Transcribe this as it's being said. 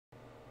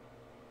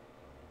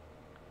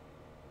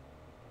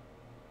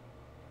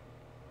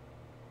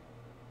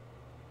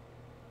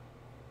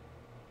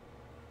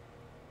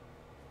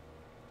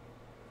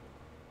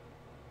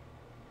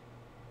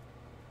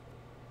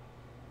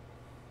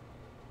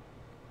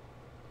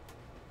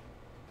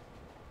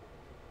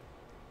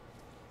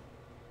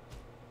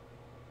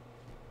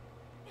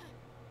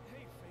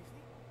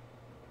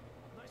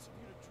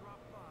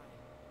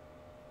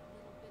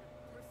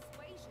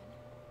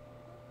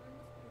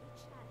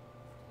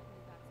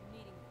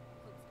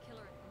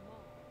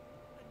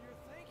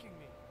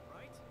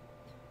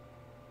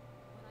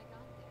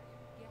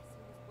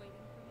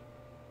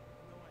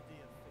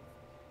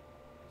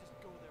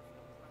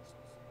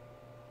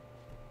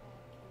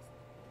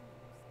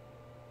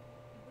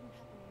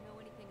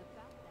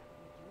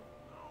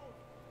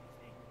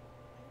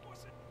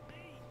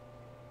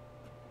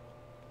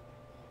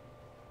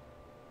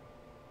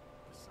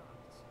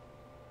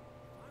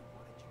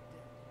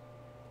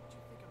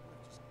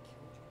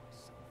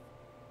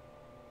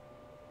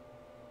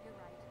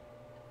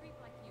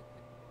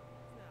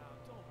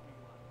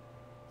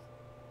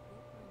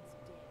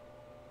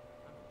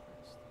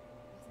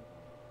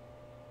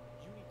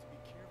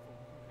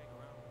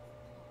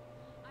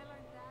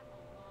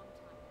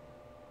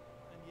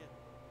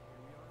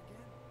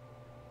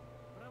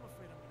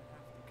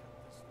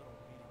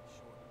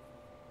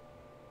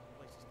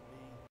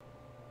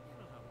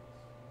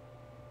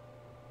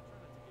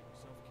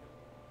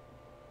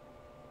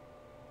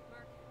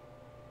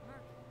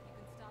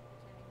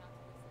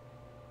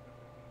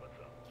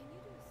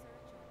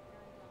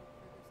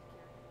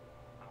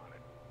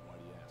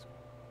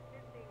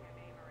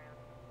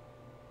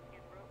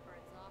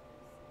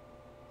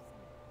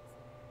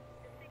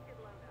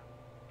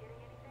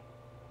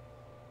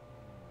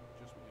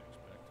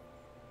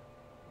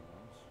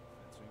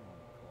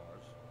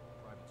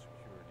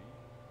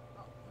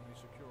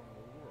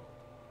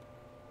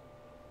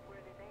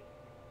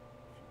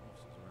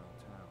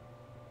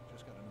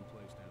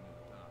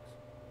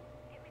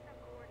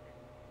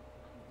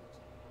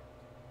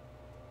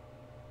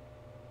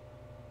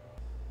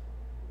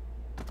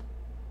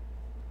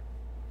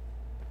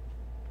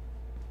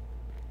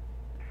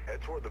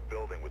Head toward the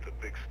building with the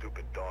big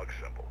stupid dog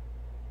symbol.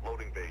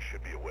 Loading bay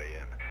should be a way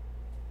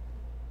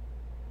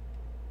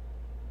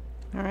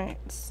in. Alright,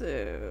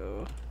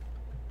 so...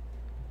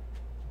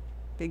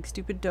 Big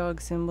stupid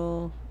dog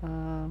symbol.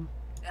 I'm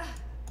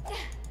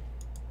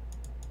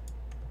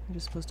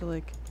just supposed to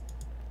like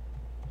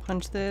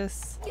punch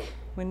this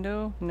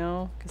window?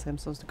 No, because I'm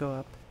supposed to go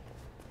up.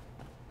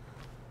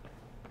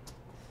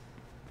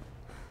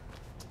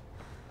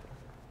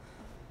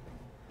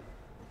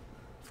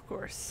 Of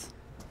course.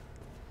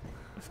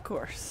 Of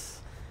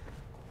course.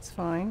 It's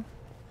fine.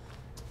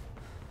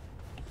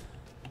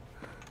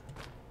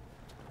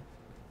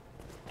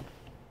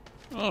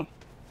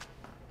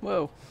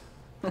 Whoa.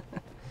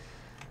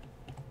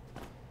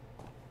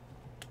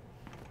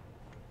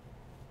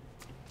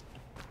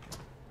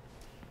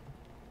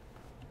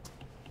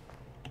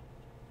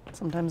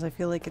 Sometimes I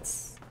feel like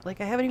it's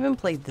like I haven't even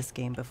played this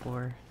game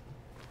before.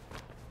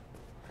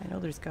 I know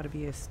there's got to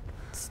be a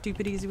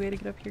stupid easy way to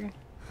get up here.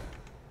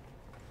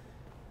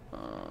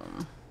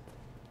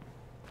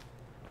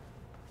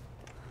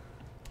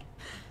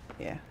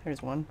 Yeah,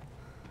 there's one.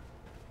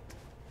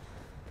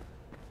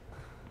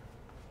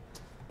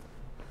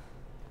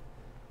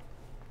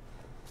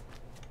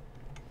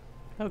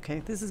 Okay,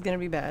 this is gonna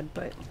be bad,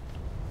 but...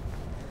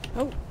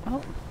 Oh,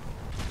 oh.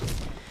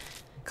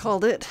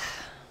 Called it.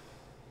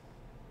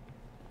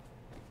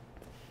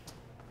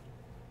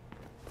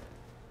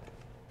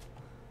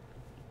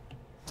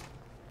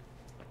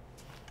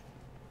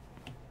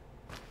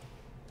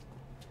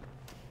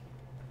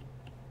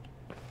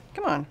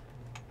 Come on.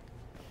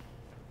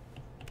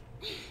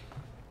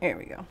 There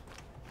we go.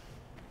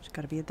 Just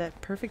gotta be at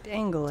that perfect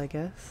angle, I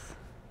guess.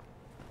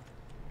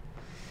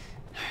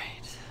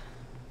 Alright.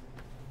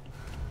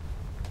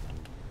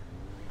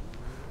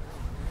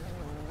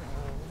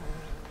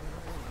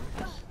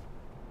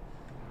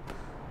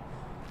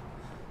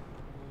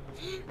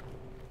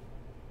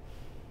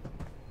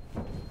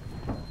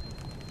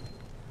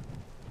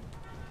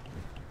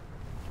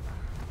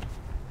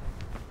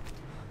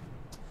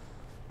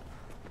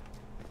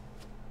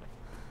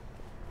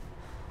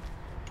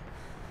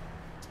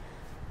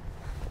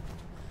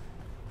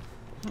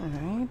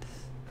 Alright.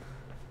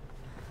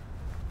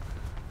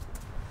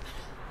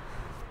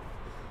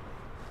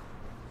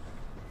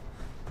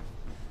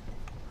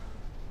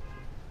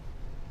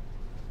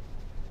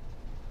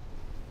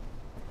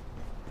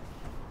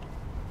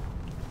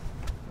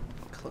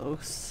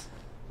 Close.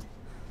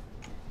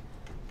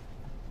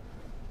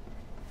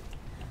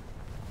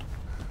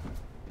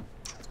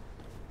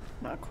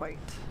 Not quite.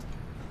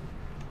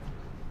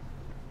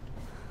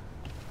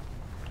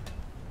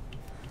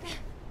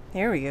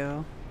 There we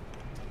go.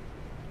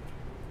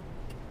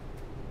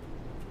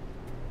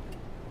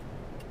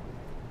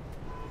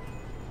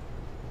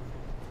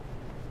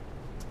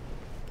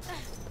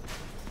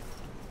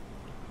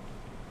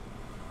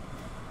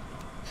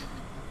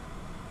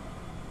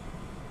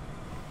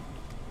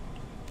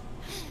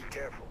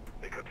 Careful.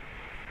 They could...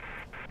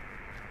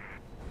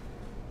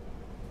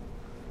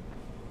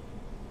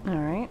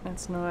 Alright,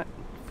 that's not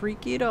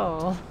freaky at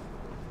all.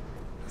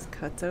 Just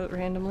cuts out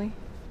randomly.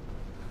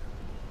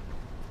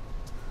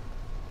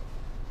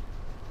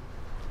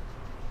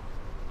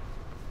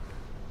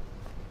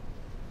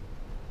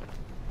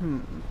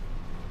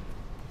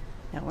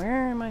 Now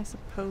where am I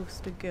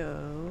supposed to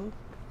go?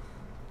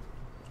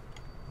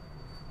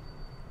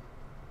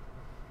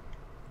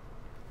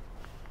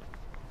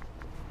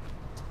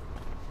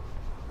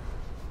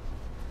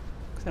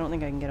 Because I don't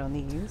think I can get on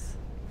these.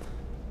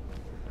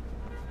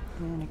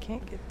 And I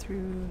can't get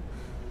through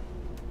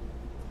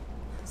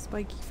the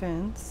spiky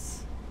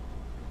fence.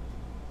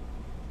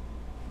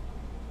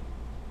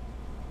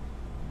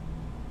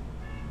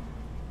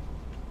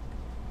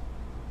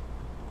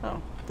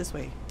 Oh, this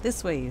way.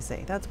 This way, you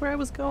say. That's where I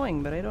was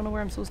going, but I don't know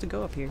where I'm supposed to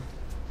go up here.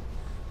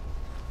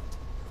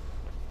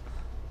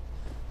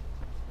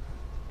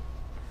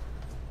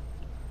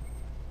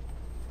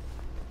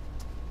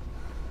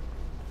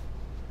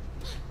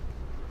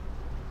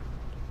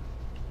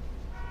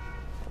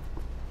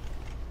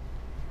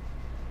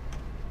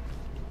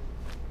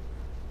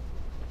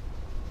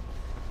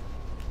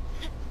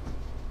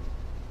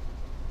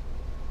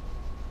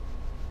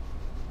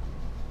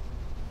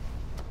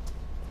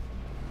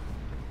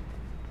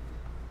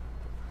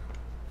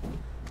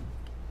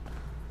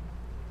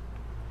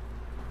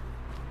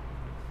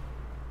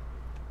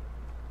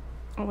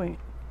 Oh, wait.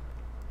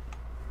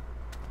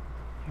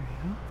 Here we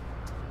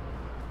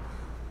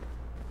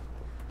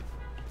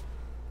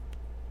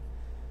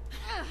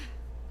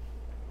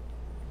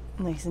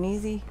go. Nice and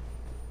easy.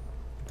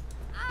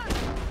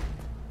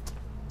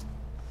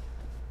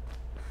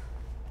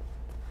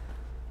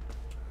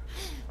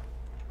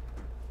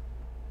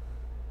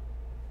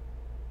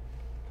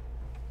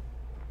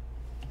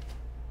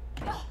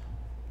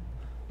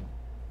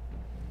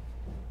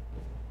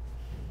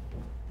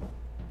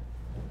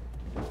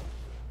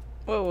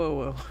 Whoa, whoa,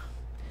 whoa.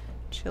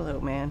 Chill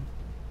out, man.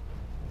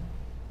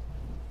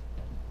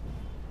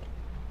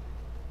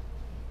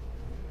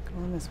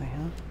 Going this way,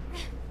 huh?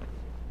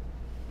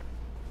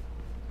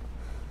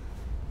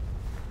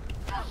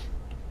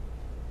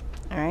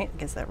 Alright, I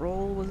guess that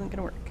roll wasn't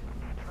gonna work.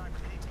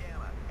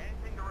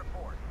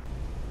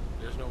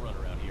 There's no run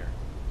around here.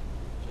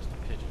 Just a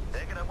pigeon.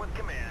 Take it up with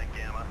command,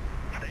 Gamma.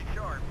 Stay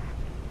sharp.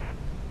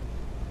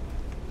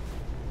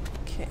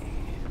 Okay.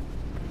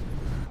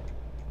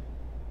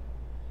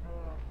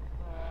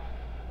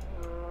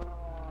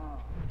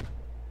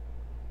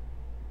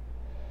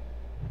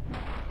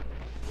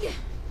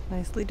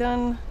 Nicely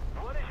done.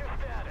 What is your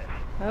status?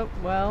 Oh,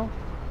 well.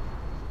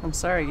 I'm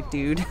sorry,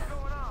 dude. What's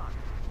going on?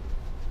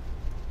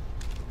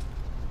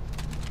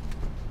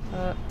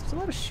 There's a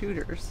lot of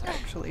shooters,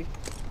 actually.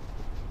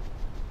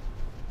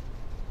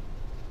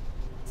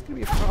 It's gonna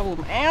be a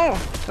problem. Ow!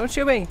 Don't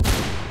shoot me!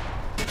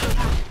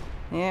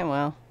 Yeah,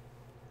 well.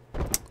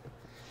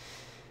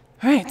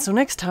 Alright, so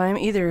next time,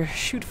 either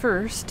shoot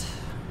first,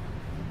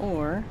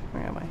 or...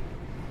 Where am I?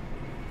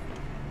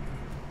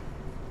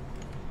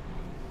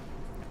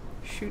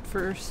 Shoot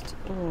first,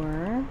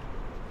 or...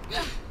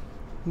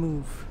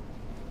 Move.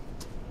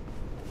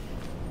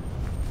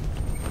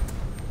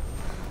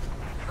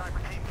 Sniper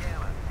Team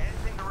Gamma,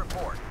 anything to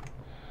report?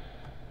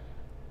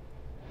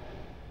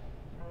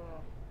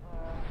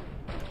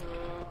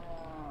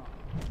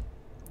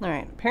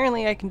 Alright,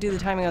 apparently I can do the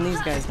timing on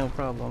these guys no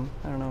problem.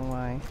 I don't know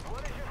why.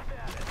 What is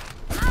your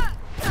status?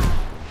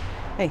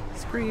 Hey,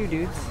 screw you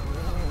dudes.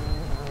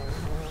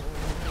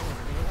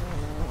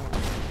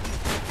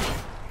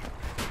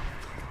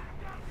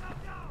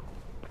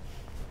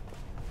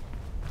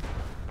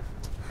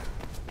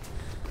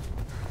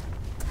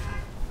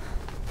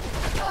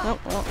 Nope,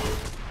 well.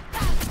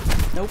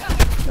 Nope,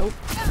 nope,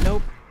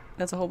 nope.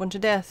 That's a whole bunch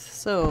of death.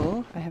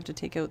 So, I have to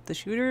take out the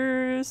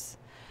shooters.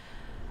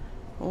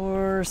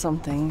 Or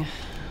something,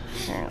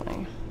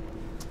 apparently.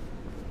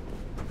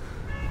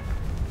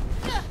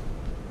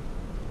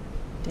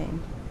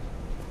 Dang.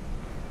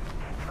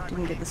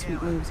 Didn't get the sweet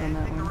moves on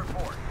that one.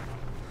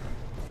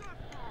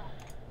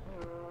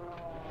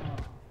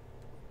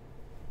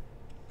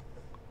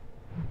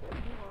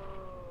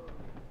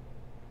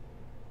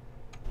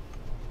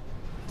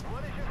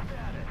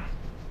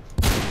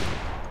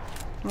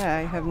 Yeah,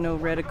 I have no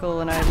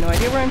reticle and I have no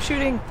idea where I'm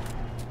shooting.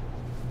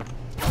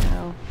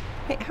 No.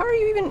 Hey, how are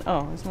you even...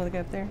 Oh, there's another guy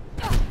up there.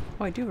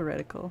 Oh, I do have a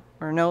reticle.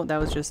 Or no, that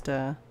was just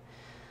a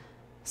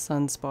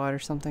sunspot or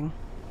something.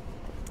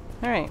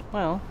 Alright,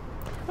 well.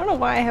 I don't know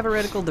why I have a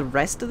reticle the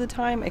rest of the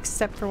time,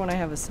 except for when I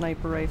have a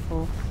sniper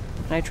rifle.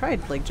 And I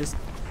tried, like, just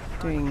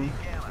doing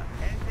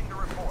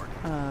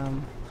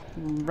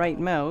right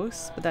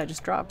mouse, but that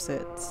just drops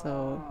it,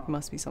 so it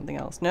must be something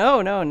else.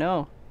 No, no,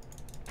 no.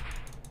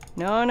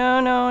 No, no,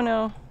 no,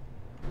 no.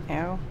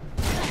 Ow.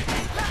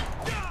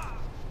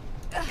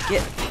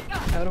 Get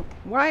out of...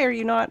 Why are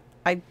you not...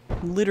 I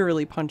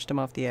literally punched him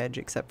off the edge,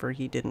 except for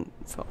he didn't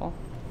fall.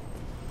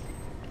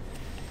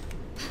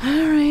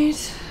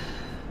 Alright.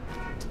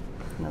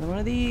 Another one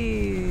of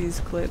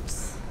these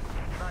clips.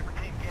 Sniper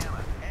Team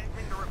Gamma,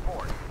 anything to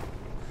report?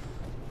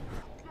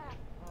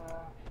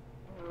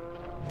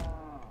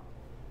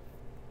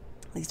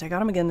 At least I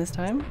got him again this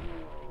time.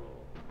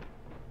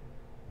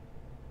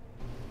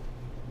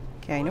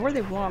 Okay, I know where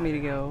they want me to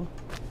go.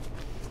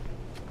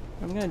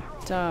 I'm gonna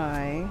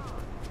die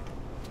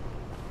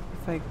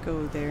if I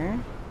go there.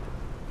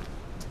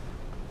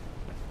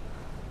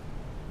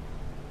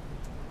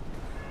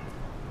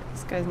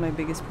 This guy's my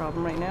biggest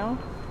problem right now.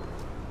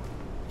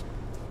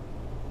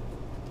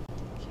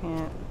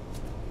 Can't...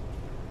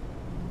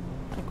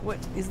 Like, what?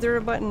 Is there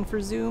a button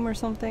for zoom or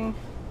something?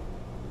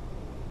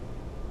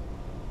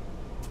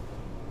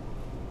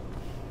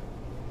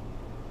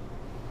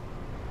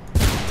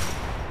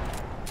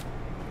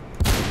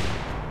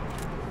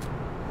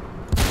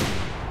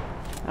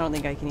 I don't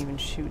think I can even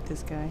shoot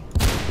this guy.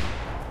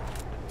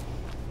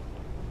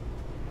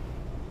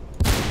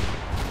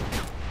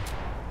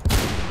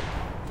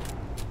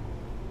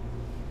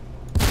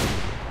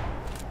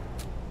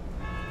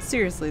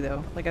 Seriously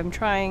though, like I'm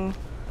trying...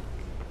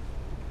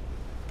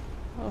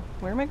 Oh,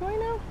 where am I going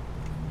now?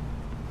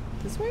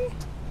 This way?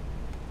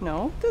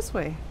 No, this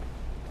way.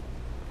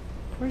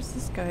 Where's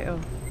this guy?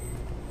 Oh.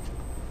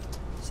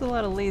 There's a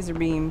lot of laser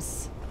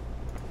beams.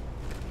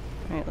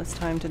 Alright, it's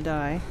time to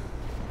die.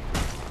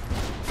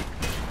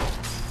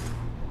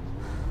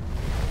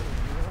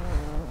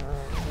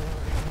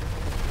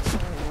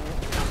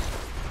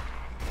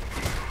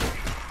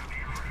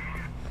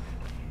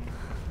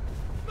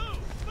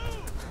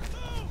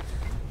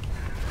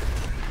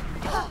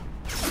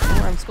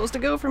 Supposed to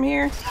go from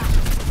here.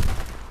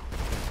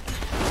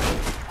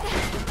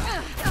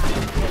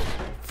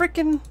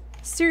 Frickin'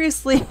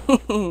 seriously.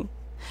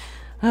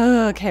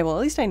 Okay, well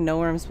at least I know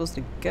where I'm supposed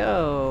to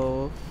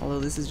go. Although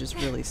this is just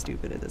really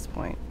stupid at this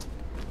point.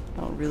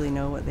 I don't really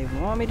know what they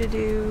want me to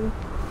do.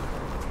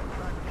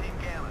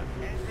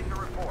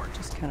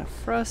 Just kind of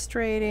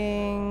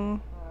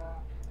frustrating.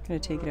 Gonna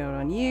take it out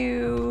on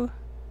you.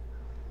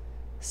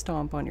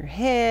 Stomp on your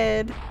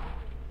head.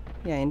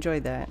 Yeah, I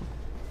enjoyed that.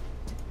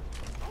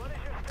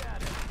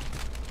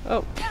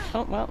 Oh,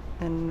 oh well,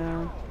 and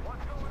well,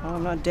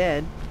 I'm not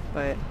dead,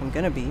 but I'm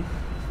gonna be.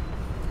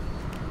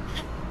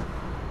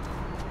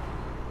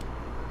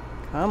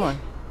 Come on.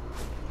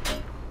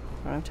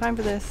 I don't have time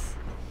for this.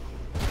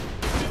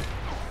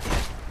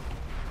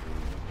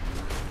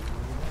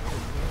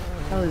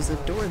 Oh, there's a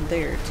door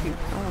there too.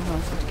 I don't know how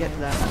I'm supposed to get to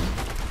that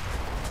one.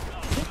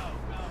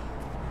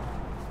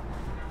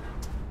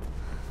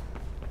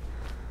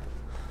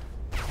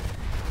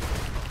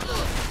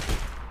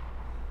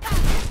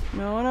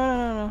 No, no, no,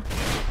 no, no.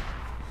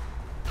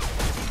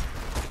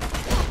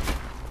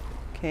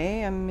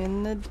 Okay, I'm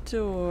in the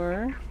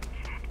door.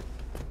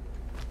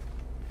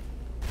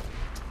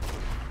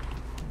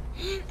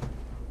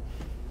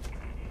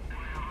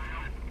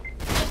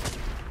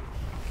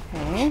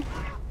 Okay.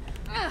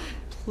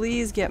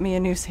 Please get me a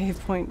new save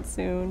point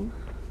soon,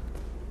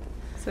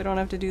 so I don't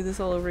have to do this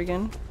all over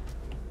again.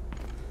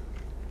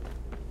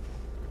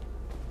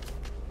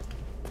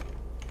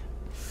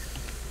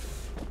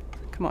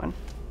 Come on.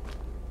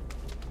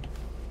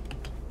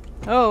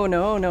 Oh,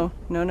 no, no,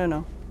 no, no,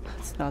 no.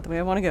 That's not the way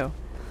I want to go.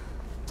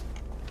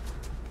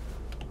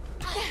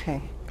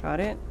 Okay, got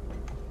it.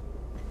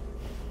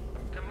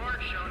 To Mark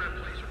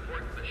Shona, please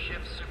report to the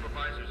shift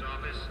supervisor's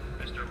office.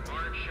 Mr.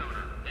 Mark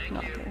Shona. Thank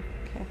Not you. there.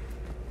 Okay.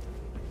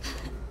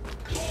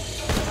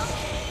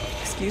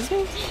 Excuse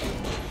me?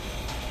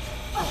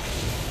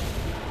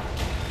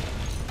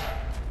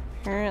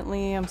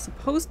 Apparently I'm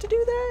supposed to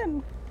do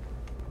that?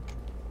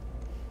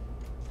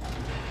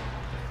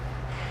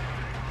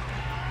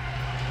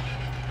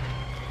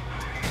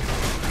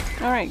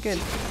 Alright, good.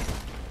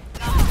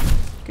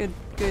 Good,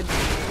 good,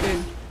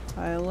 good.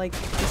 I like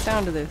the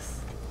sound of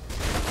this.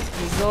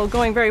 This is all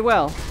going very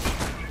well.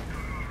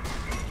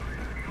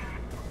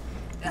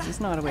 This is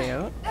not a way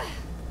out.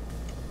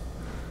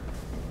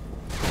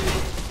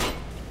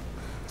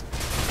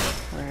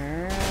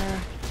 Where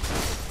am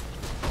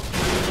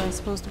I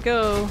supposed to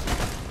go?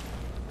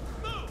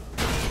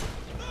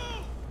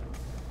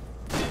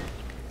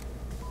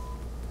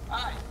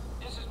 Hi,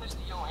 this is Mr.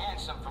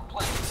 Johansson from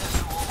Pleasant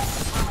Vista Mobile,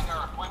 confirming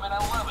our appointment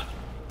at 11.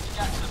 You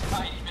got some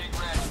mighty big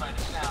rats by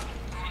the sound.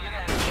 See you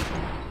then.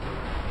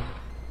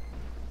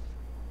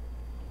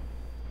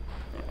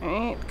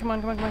 Alright, come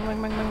on, come on, come on, come on,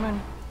 come on, come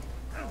on.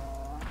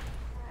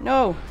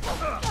 No!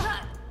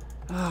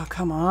 Oh,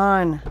 come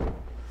on.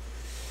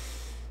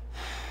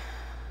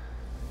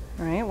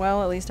 Alright,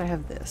 well, at least I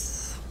have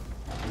this.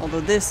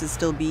 Although this is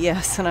still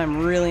BS, and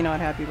I'm really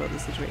not happy about the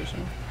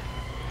situation.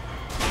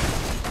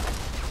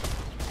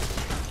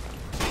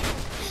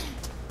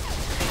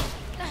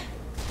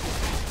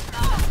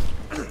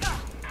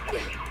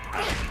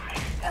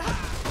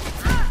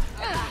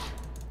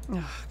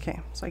 Okay,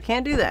 so I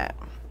can't do that.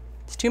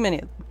 It's too many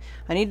of them.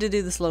 I need to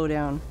do the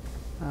slowdown,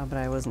 but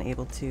I wasn't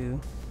able to.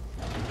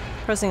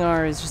 Pressing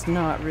R is just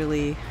not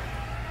really...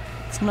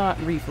 It's not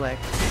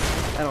reflex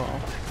at all.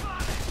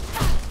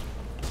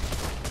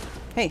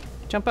 Hey,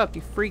 jump up,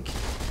 you freak.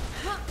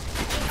 And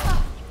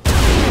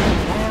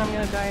I'm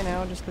gonna die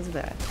now just because of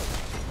that.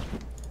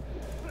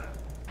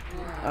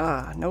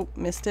 Ah, nope,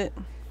 missed it.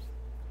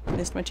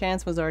 Missed my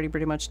chance, was already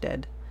pretty much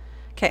dead.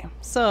 Okay,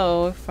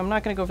 so if I'm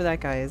not gonna go for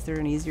that guy, is there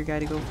an easier guy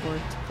to go for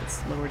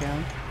that's lower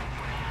down?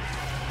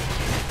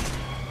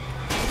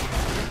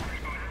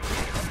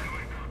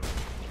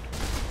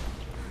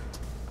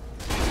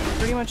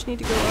 Pretty much need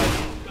to go up.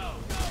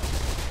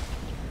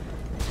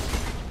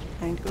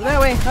 I need to go that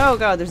way. Oh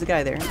god, there's a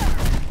guy there.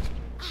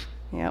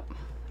 Yep.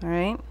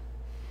 Alright.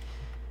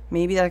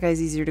 Maybe that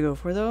guy's easier to go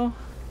for though.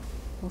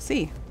 We'll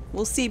see.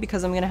 We'll see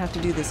because I'm gonna have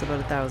to do this about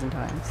 1,000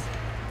 times.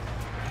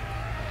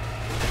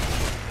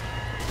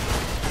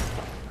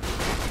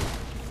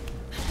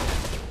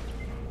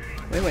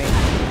 Wait, wait.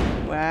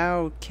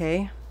 Wow,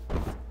 okay.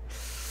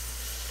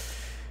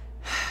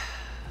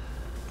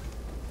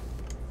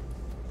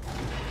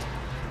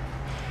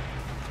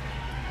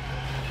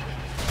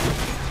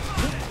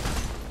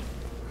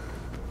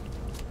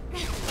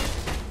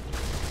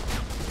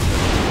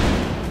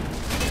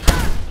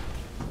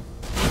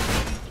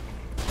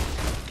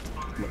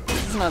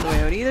 This is not the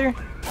way out either.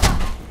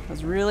 I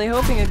was really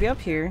hoping it'd be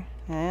up here,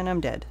 and I'm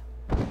dead.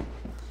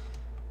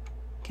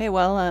 Okay,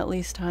 well, at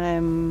least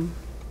I'm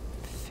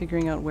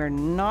figuring out where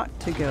not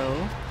to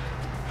go.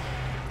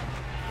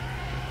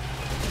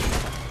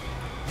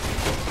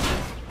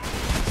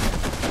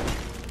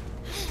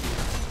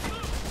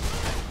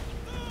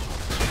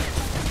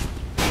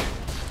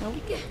 Nope.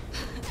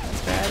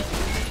 That's bad.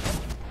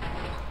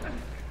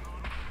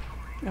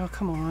 Oh,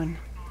 come on.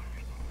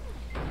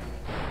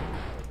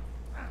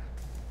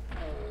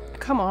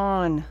 Come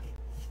on.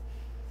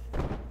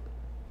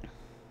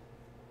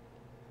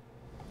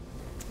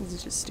 This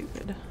is just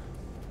stupid.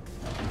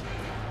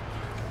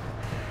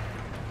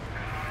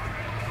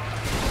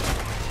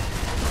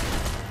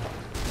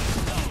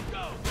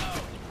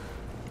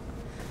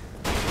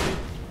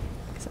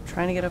 Guess I'm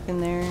trying to get up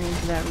in there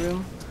into that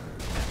room.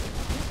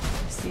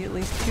 I see at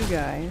least 2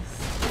 guys.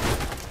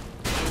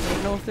 I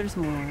don't know if there's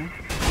more.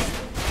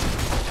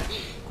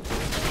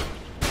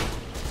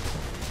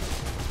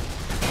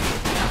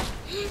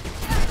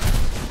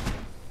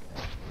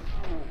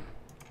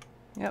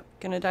 Yep,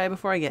 gonna die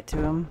before I get to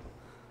him.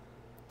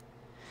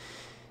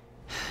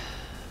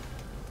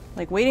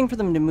 Like, waiting for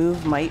them to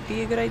move might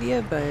be a good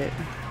idea, but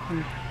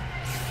I'm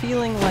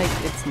feeling like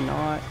it's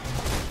not.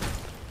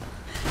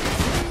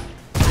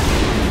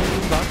 What are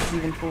these boxes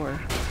even for?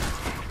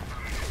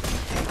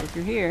 Like if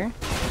you're here,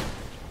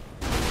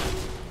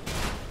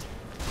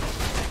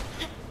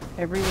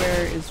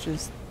 everywhere is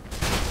just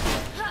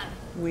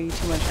way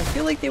too much. I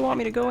feel like they want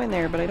me to go in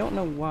there, but I don't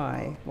know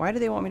why. Why do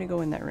they want me to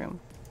go in that room?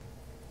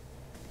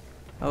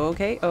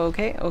 Okay,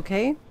 okay,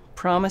 okay.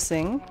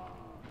 Promising.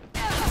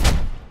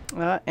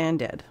 And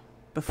dead.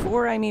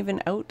 Before I'm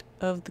even out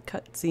of the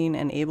cutscene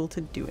and able to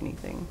do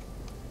anything.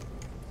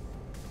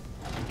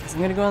 Because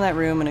I'm gonna go in that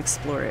room and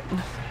explore it.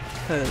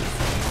 Because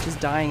just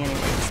dying anyway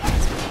is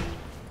miserable.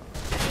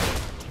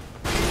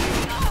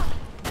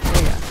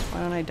 Oh yeah,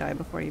 why don't I die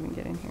before I even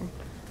get in here?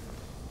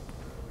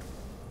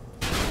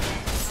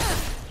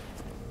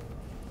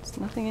 There's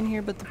nothing in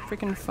here but the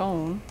frickin'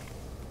 phone.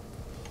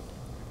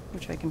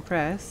 Which I can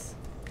press.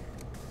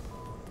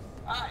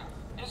 Hi,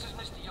 this is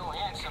Mr.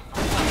 Johansson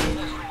from Plummet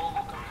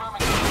Removal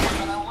confirming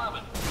appointment at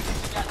 11.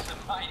 We got some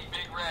mighty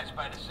big rats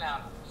by the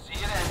sound. See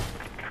you then.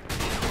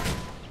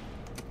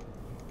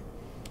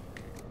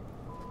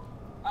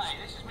 Hi,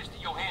 this is Mr.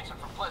 Johansson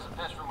from Pleasant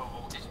Pest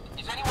Removal.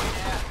 Is anyone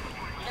there?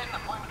 We had an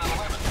appointment at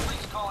 11.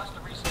 Please call us to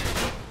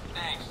reschedule.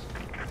 Thanks.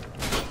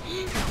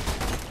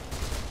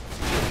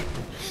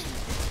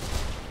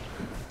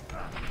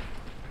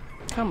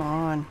 Come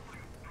on.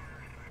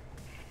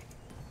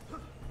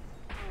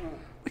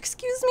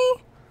 Excuse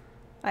me?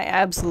 I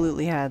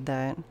absolutely had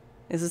that.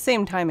 It's the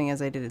same timing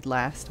as I did it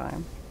last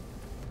time.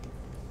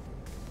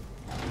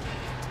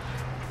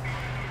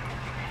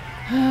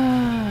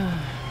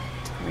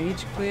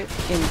 Rage quit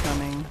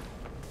incoming.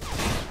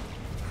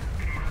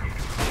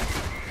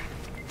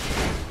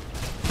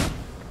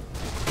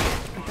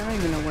 I don't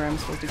even know where I'm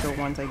supposed to go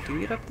once I do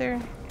get up there.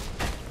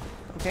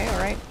 Okay,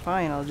 alright,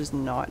 fine, I'll just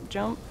not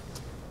jump.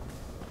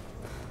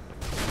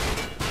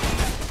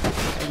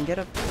 I can get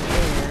up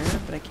there,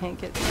 but I can't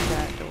get through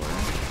that door.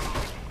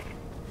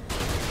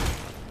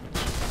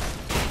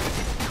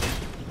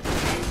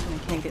 And I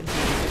can't get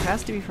through. It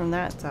has to be from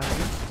that side.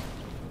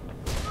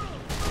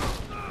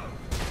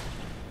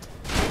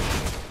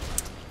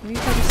 Maybe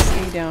if I just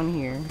stay down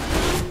here.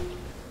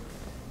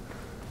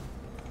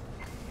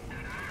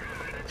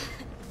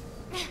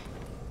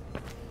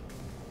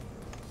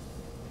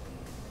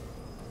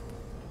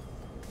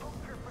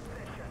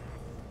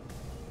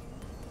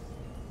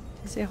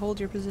 Did you say hold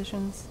your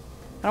positions?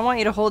 I don't want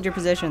you to hold your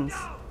positions.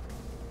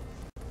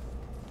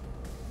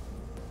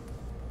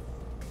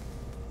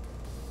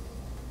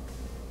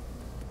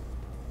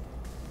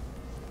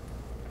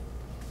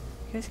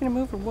 You guys gonna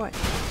move or what?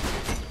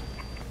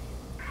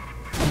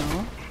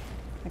 No.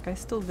 That guy's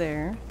still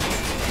there.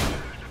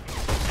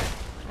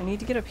 I need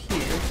to get up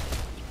here.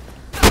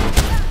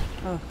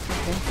 Oh,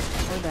 okay.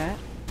 Or that.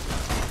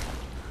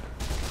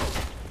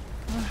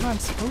 I don't know how I'm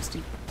supposed to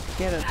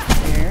get up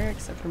there,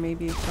 except for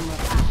maybe come up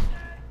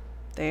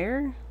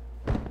there?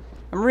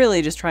 I'm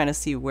really just trying to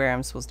see where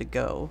I'm supposed to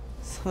go,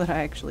 so that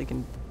I actually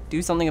can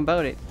do something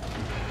about it.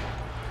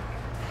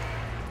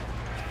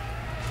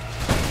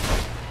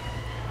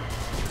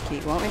 Okay,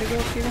 you want me to go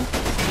up here?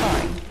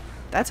 Fine.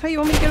 That's how you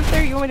want me to get up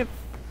there? You want me to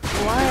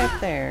fly up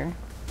there?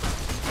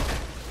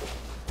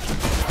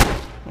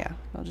 Yeah,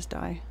 I'll just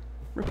die.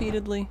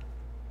 Repeatedly.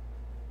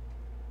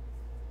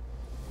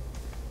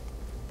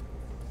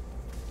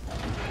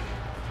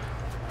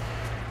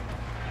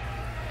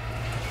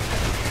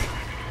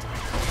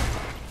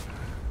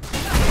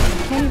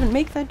 I can't even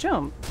make that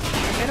jump.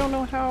 Like, I don't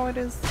know how it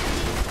is. I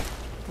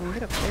can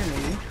get up there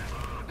maybe.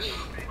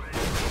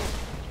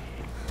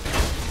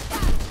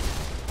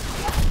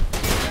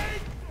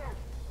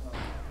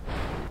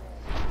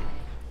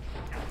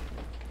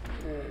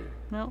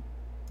 No.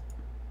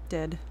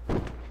 Dead.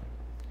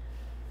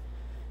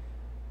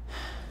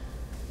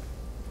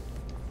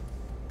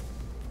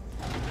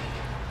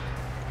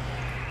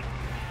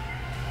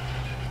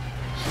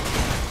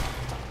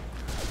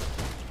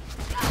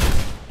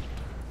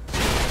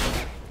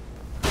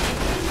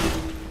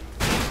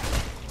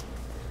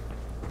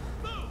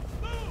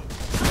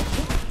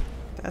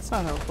 That's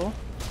not helpful.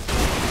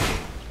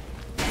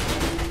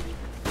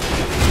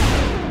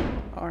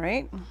 All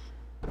right.